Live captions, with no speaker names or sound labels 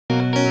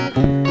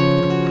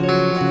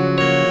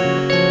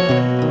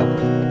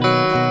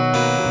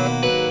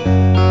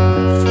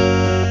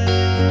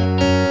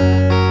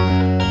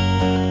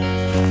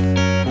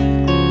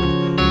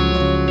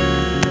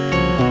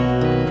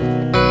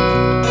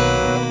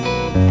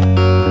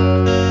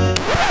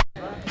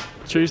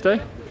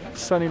Tuesday,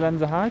 sunny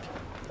Lenzerheide,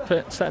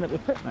 setting up the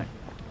pit, mate.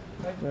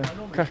 We're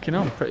cracking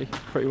on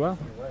pretty well.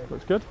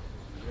 Looks good.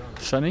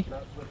 Sunny.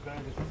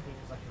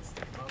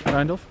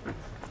 Kind of.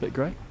 A bit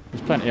grey.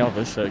 There's plenty of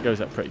us, so it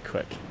goes up pretty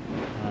quick.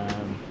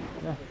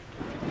 Yeah,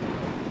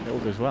 it all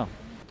goes well.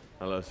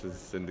 Hello, this is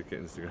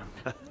Syndicate Instagram.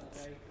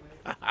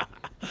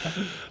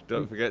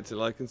 Don't forget to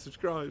like and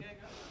subscribe.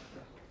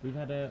 We've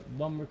had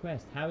one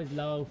request. How is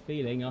Lyle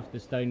feeling after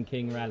Stone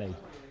King Rally?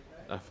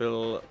 I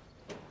feel,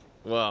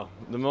 well,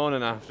 the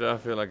morning after I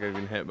feel like I've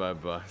been hit by a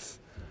bus.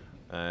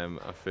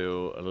 I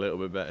feel a little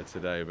bit better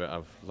today, but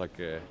I've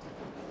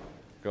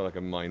got like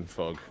a mind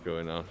fog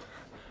going on.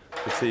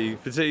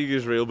 Fatigue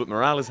is real, but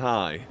morale is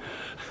high.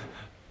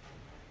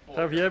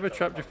 Have you ever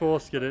trapped your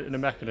foreskin in a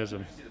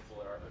mechanism?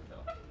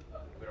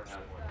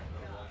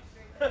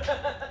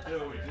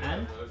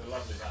 And?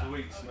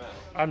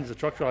 I'm just a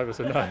truck driver,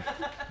 so no.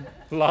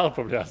 Lyle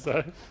probably has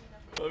though.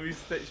 What, have you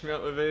stitched me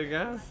up with air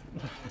gas?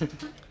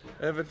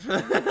 Ever?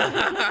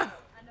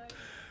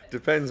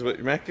 Depends what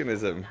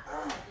mechanism.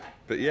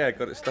 But yeah, I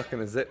got it stuck in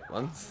a zip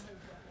once.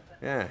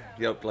 Yeah,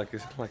 yelped like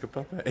a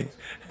puppet.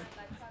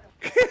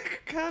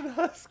 Can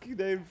Husky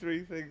name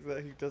 3 things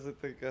that he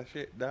doesn't think are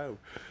shit? No.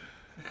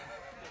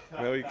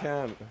 No, he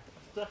can't.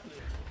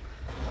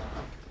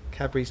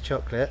 Cadbury's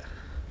chocolate,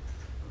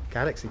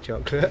 Galaxy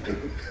chocolate,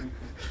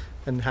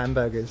 and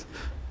hamburgers.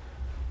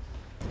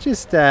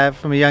 Just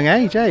from a young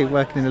age,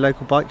 working in a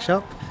local bike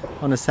shop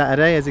on a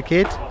Saturday as a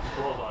kid,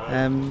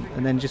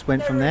 and then just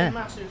went from there.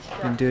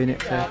 Been doing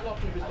it for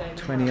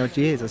 20 odd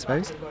years, I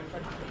suppose.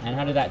 And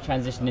how did that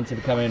transition into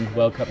becoming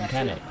World Cup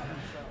mechanic?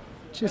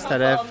 Just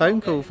had a phone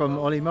call from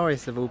Ollie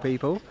Morris, of all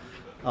people,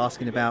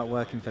 asking about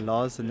working for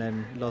Loz, and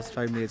then Loz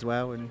phoned me as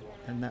well, and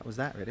that was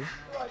that really.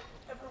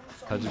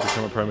 How did you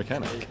become a pro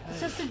mechanic?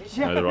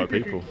 Know the right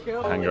people.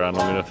 Hang around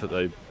long enough that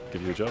they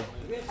give you a job.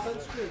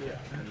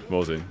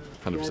 Morzine,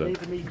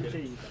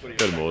 100%.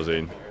 Go to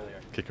Morzine,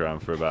 kick around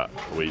for about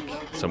a week,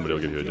 somebody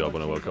will give you a job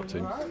on a World Cup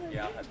team.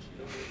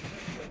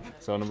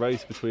 So on a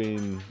race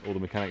between all the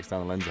mechanics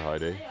down the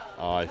Lenzerheide,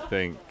 I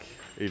think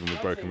even with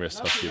broken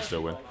wrists, Husky would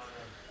still win.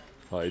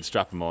 Like, he'd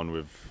strap them on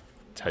with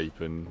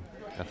tape and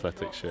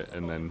athletic shit,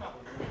 and then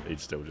he'd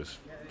still just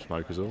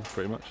smoke us all,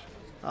 pretty much.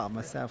 Oh,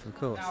 myself, of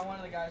course.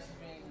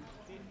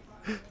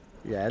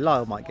 Yeah,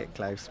 Lyle might get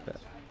close, but...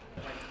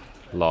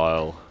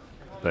 Lyle,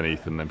 then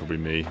Ethan, then probably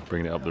me,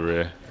 bringing it up the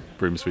rear,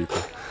 broom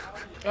sweeper.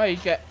 Oh, you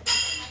get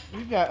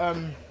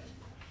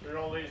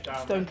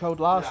Stone Cold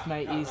last,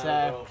 mate. He's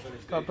got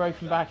a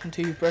broken back and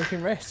 2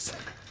 broken wrists.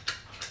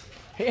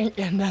 He ain't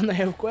getting down the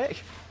hill quick.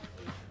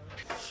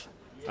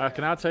 I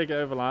can now take it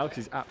over Lyle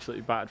because he's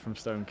absolutely battered from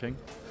Stone King.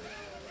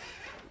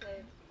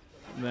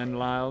 And then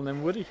Lyle and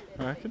then Woody,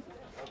 I reckon.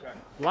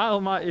 Lyle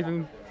might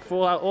even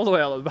fall out all the way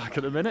out of the back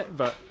at the minute,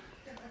 but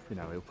you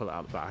know, he'll pull it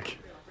out the back.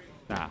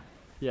 Nah,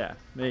 yeah,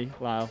 me,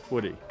 Lyle,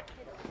 Woody.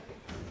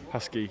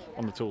 Husky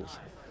on the tools.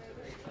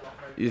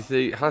 You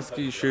see,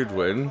 Husky should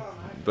win,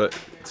 but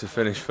to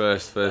finish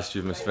first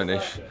you must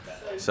finish.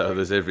 So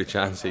there's every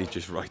chance he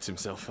just writes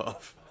himself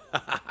off.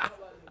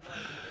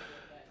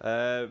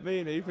 Me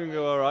and Ethan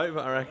go alright,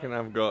 but I reckon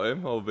I've got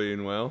him, all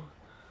being well.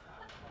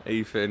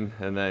 Ethan,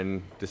 and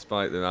then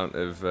despite the amount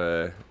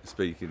of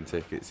speaking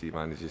tickets, he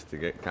manages to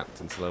get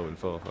Captain Slow in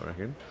 4th, I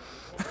reckon.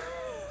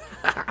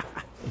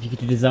 If you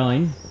could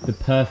design the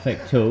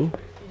perfect tool,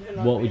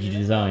 what would you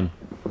design?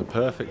 The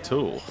perfect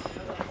tool?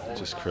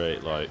 Just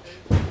create like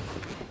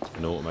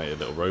an automated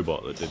little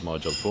robot that did my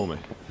job for me.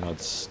 And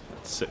I'd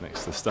sit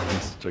next to the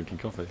stands drinking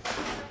coffee.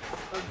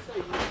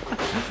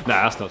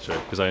 Nah, that's not true,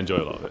 because I enjoy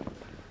a lot of it.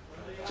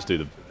 Just do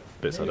the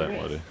bits I don't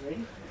want to do.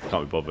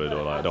 Can't be bothered,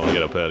 or like, I don't want to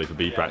get up early for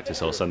bee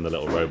practice, I'll send the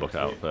little robot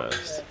out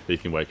first. He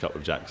can wake up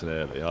with Jackson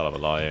early, I'll have a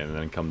lie in and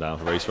then come down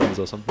for race runs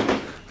or something.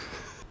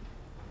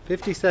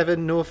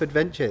 57 North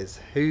Adventures.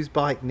 Whose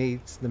bike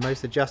needs the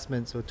most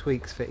adjustments or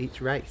tweaks for each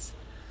race?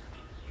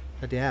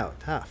 Bloody hell,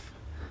 tough.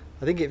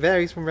 I think it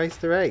varies from race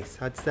to race.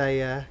 I'd say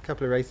a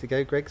couple of races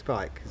ago, Greg's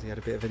bike, because he had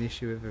a bit of an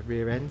issue with the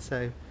rear end,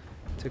 so it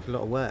took a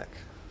lot of work.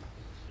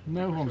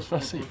 No one's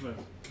fussy.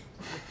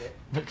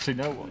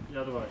 Literally no one.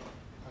 The other way.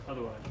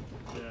 Other way.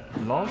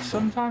 Yeah. Loz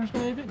sometimes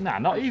maybe? Nah,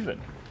 not even.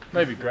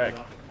 Maybe Greg.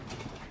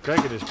 Greg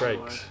and his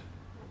brakes.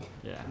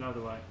 Yeah.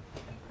 Another way.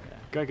 Yeah.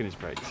 Greg and his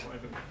brakes.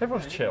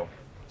 Everyone's chill.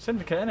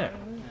 Syndicate, innit?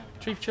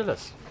 Chief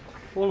chillers.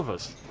 All of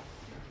us.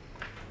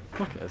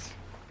 Look at us.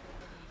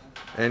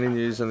 Any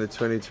news on the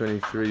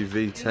 2023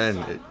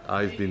 V10?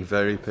 I've been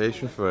very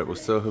patient for it, well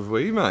so have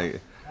we, mate.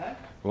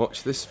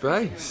 Watch this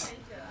space.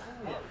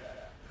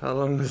 How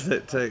long does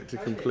it take to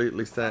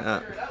completely set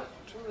up?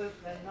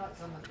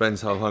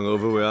 Depends how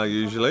hungover we are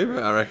usually,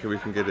 but I reckon we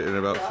can get it in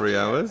about 3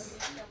 hours.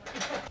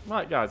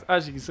 Right guys,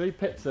 as you can see,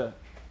 pits are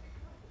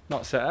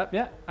not set up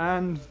yet,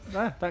 and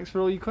thanks for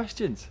all your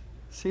questions.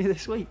 See you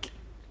this week.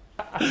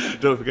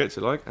 Don't forget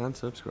to like and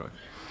subscribe.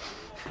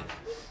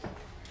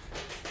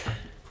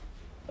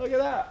 Look at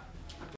that.